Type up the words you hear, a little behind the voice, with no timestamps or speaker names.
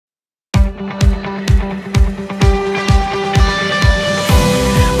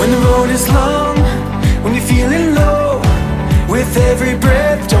When the road is long, when you're feeling low, with every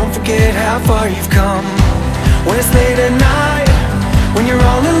breath, don't forget how far you've come. When it's late at night, when you're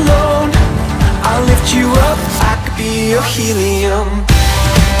all alone, I'll lift you up, I could be your helium.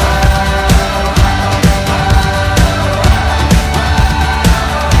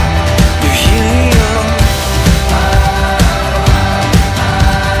 Your helium.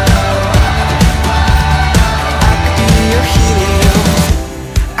 I could be your helium.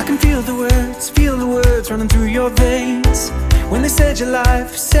 I can feel the words running through your veins. When they said your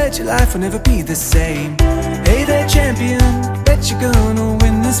life will never be the same. Hey there champion, bet you're gonna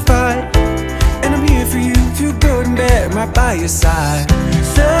win this fight. And I'm here for you through good and bad, right by your side.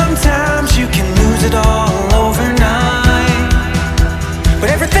 Sometimes you can lose it all overnight, but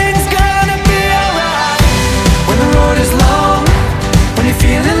everything's gonna be alright. When the road is long, when you're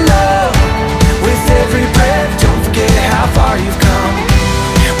feeling low, with every breath, don't forget how far you've come.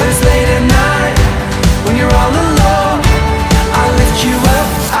 When it's late at night, when you're all alone, I'll lift you up,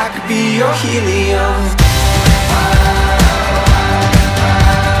 I could be your helium.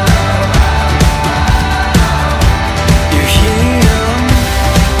 Your helium.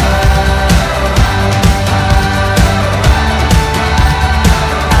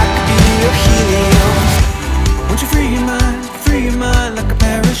 I could be your helium. Won't you free your mind like a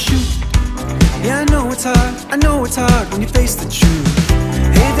parachute? Yeah, I know it's hard when you face the truth.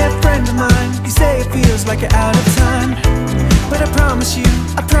 Hey, that friend of mine, you say it feels like you're out of time, but I promise you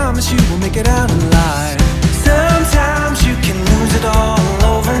we'll make it out alive. Sometimes you can lose it all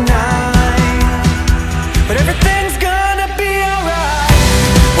overnight, but everything's gonna be alright.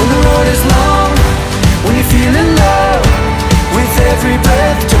 When the road is long, when you're feeling low, with every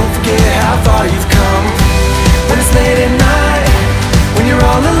breath, don't forget how far you've come. When it's late at night, when you're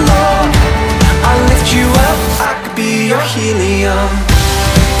all alone, I'll lift you up, I could be your helium.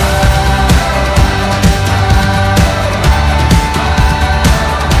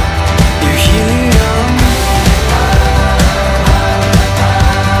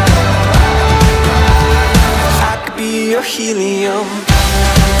 Your helium.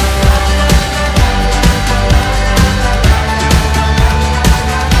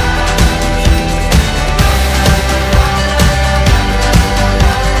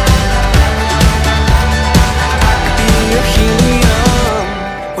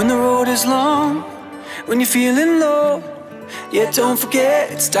 When the road is long, when you're feeling low, yeah, don't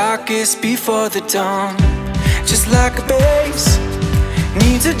forget it's darkest before the dawn. Just like a bass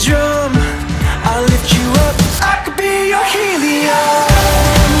needs a drum, I'll lift you up, I could be your helium.